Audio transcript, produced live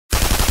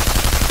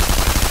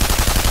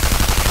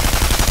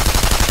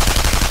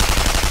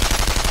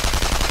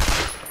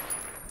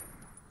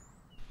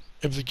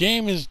If the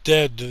game is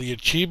dead, do the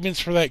achievements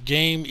for that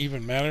game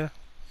even matter?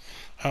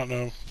 I don't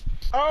know.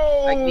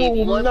 I need Oh,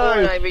 one more and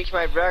I nice. reach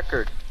my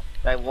record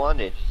I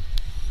wanted.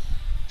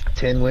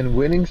 10-win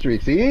winning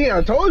streak. See,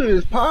 I told you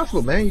it's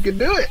possible, man. You can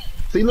do it.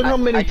 See, look how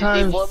many I just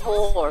times. need one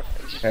more.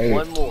 Just Hey.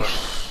 one more.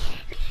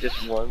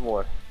 Just one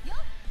more.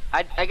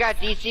 I got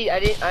DC.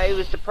 I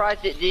was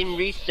surprised it didn't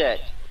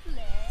reset.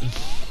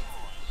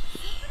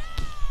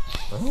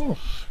 Oh.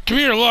 Come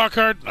here,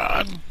 Lockhart.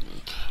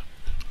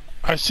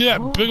 I see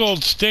that big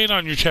old stain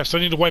on your chest. I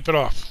need to wipe it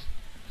off.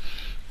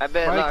 I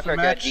bet Mike, the Lockhart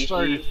got match DC.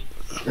 started.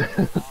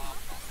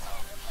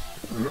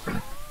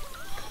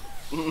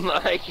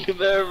 Mike, you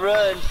better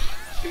run.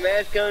 Your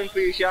man's coming for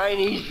your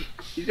shinies.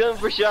 He's coming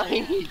for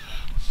shinies.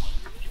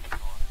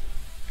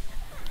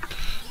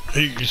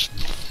 Hey, just-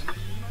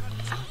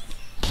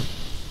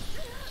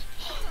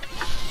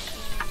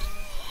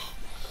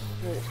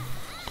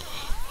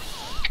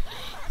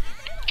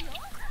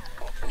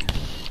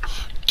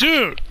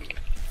 Dude!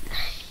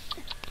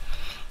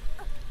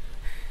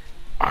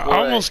 I What?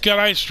 almost got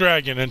Ice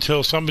Dragon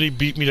until somebody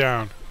beat me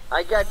down.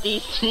 I got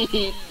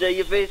DC. So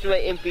you're basically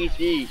my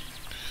NPC.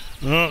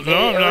 No, And no,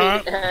 it I'm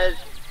always not. has-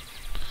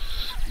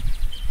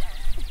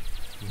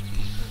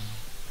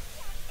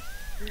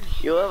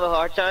 You'll have a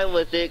hard time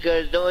with it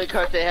because the only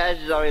cards it has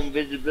is our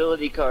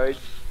invisibility cards.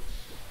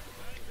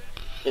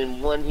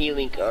 And one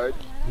healing card.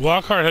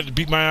 Lockhart had to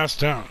beat my ass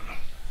down.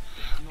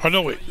 Oh,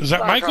 no, wait. Is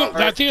that Michael?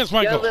 Lockhart. I think that's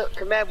Michael. Yellow,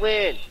 come back,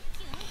 win.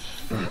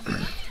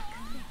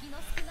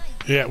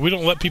 Yeah, we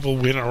don't let people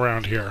win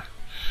around here.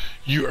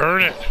 You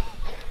earn it.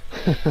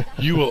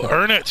 You will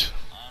earn it.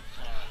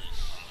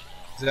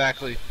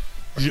 Exactly.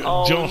 You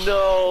Oh don't-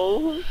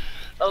 no.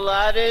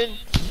 Aladdin,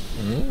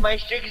 Hmm? my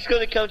streak is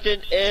gonna come to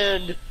an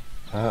end.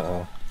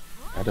 Uh-oh.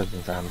 That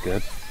doesn't sound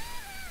good.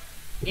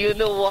 You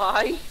know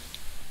why?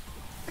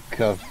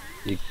 Because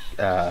you,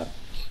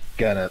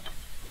 gonna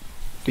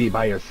be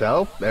by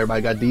yourself?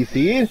 Everybody got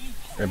DC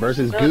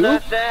versus No, Goo?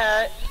 not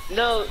that.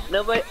 No,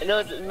 nobody.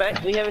 No,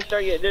 we haven't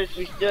started yet.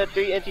 We still have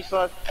 3 empty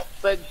slots.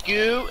 But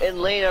Goo and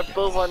Lane are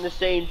both on the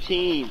same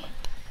team.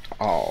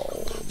 Oh.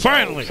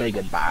 Finally. Say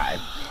goodbye.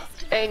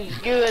 And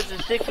Goo has a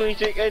 6-win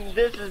streak, and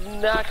this is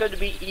not going to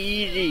be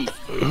easy.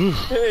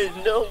 There is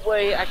no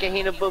way I can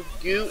handle both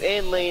Goo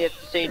and Lane at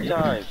the same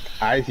time.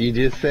 Ice, you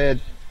just said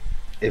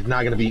it's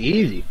not gonna be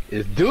easy.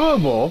 It's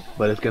doable,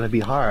 but it's gonna be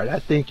hard. I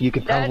think you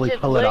can That's probably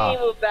if pull it Lane off.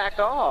 will back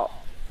off.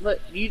 But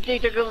you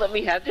think they're going to let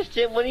me have this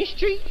 10-winning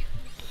streak?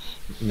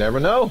 Never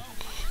know.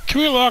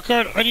 Come here,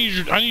 Lockhart. I need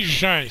your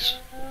shinies.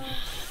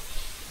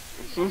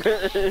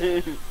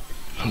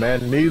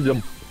 Man needs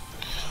them.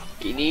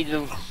 He needs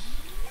them.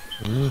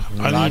 I need them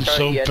Lockhart,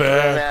 so you have to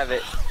let him bad. have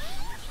it.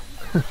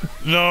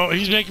 No,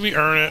 he's making me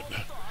earn it.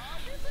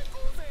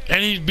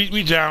 And he beat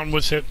me down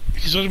with it.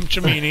 He's a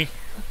Chamini.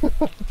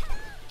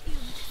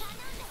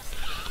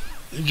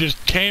 He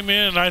just came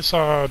in and I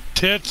saw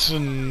tits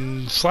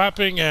and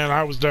slapping and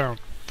I was down.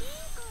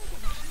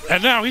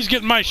 And now he's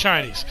getting my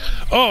shinies.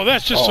 Oh,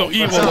 that's just so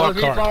evil, That's how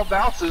the Lockhart. meatball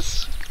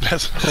bounces.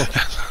 That's,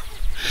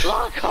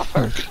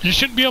 Lockhart. you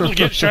shouldn't be able to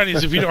get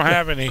shinies if you don't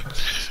have any.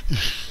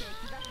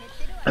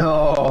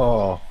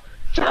 Oh.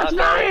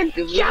 Lockhart,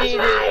 do we need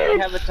to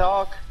have a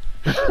talk?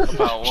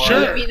 About what?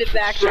 Sure. Maybe in the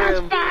back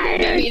room.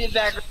 Maybe in the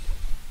back room.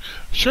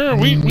 Sure,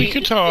 we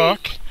can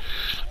talk.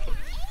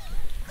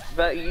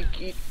 But you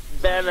keep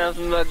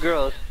bad-mouthing my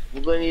girls.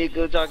 We're going to need to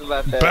go talk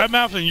about that.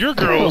 Bad-mouthing your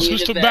girls.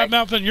 Who's still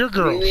bad-mouthing your Meet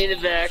girls? me in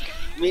the back.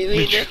 Meet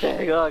me in the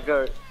back,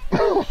 Lockhart.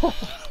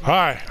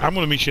 Hi, I'm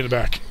going to meet you in the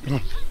back.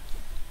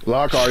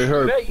 Lockhart, you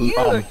heard. Bro,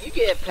 you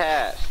get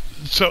passed.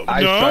 So,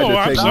 I no, tried to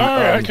I'm take sorry.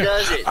 my- I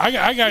does it.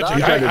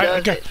 got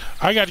Lockhart does it.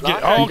 I got to get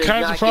Lockhart all does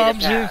kinds not of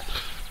problems get a here.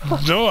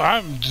 pass. No,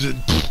 I'm...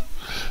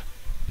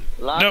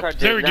 Lockhart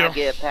there we does not go.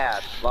 get a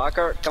pass.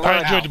 Lockhart, come on I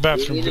enjoyed out. the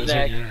bathroom Meet me in the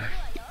visit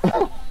back.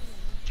 here.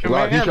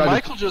 Lock, he Man, tried to-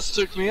 Michael just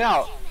took me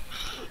out.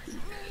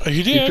 He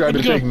He did. tried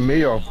to take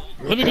me off.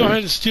 Let me go ahead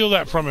and steal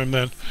that from him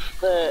then.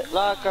 But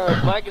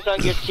Lockhart, Mike is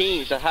on your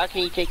team, so how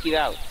can he take you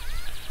out?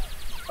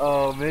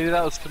 Oh, maybe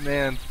that was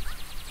command.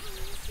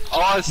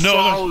 All I No,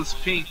 saw no. was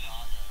pink.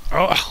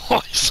 Oh, all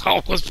I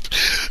saw was...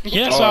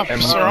 Yes, Oh, officer,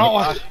 and all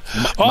I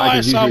Mike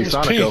is saw usually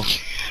was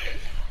Sonico.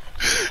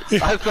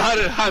 pink. I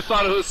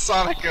thought it was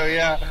Sonico,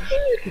 yeah.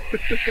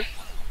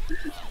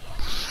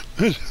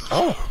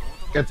 Oh.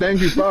 And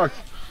thank you, Fox,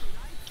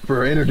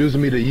 for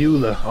introducing me to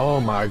Eula. Oh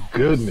my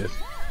goodness.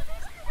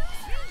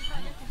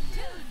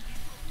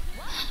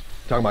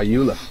 Talking about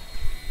Eula.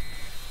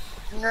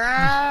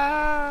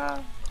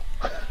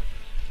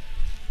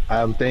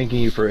 I'm thanking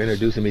you for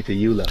introducing me to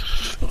Eula.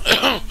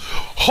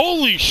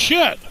 Holy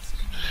shit!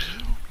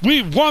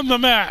 We won the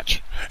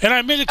match! And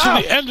I made it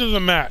to the end of the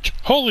match.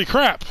 Holy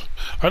crap!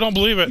 I don't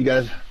believe You it.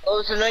 guys,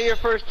 Oh, so now you're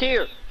first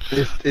tier.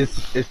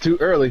 it's too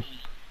early.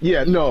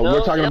 Yeah, no, No,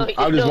 we're talking. no,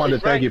 I just no, wanted to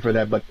it's thank right. you for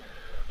that, but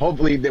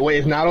hopefully, wait,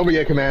 it's not over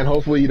yet, Command.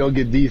 Hopefully, you don't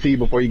get DC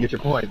before you get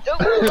your points.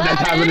 That's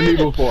happened to me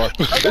before.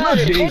 There's no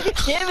jinx.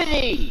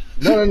 Negativity.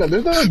 No,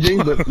 there's no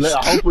jinx, but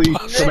hopefully,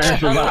 Command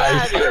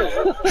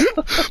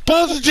survives.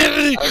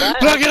 Positivity!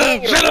 Look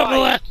at him! Get up,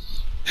 left!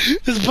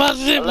 It's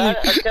positively. I'm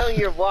telling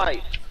your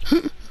wife.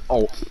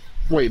 Oh,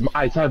 wait,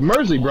 I have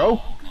Mercy,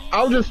 bro.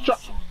 I'll just try.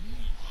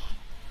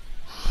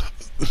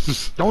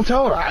 Don't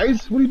tell her,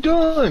 Ice. What are you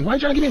doing? Why are you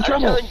trying to get me in I'm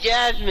trouble? telling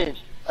Jasmine.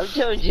 I'm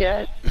telling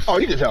Jazz. Oh,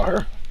 you can tell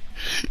her.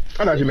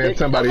 I thought you meant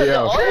somebody I'm gonna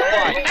else. tell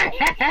all your wives.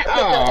 I'm gonna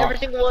tell every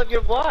single one of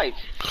your wives.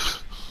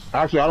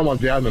 Actually, I don't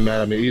want Jasmine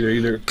mad at me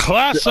either.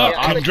 Class up.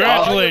 I'm gonna tell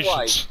all your Congratulations.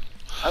 wives.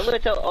 I'm gonna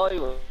tell all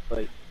your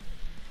wives.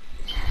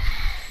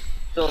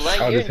 So like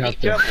I'll you're just in have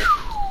deep to-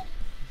 trouble.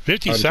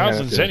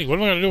 50,000 to- Zenny. What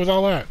am I gonna do with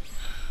all that?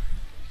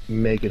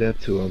 Make it up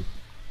to him.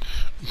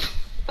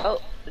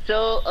 Oh,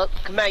 so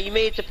come on, you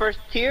made it to first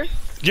tier?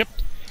 Yep.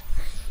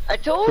 I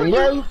told you.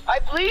 Congrats. I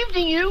believed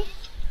in you.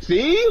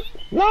 See?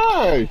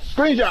 Why?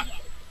 Screenshot.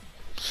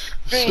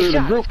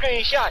 Screenshot. group.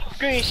 Screenshot.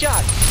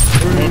 Screenshot.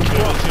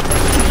 Okay, let's see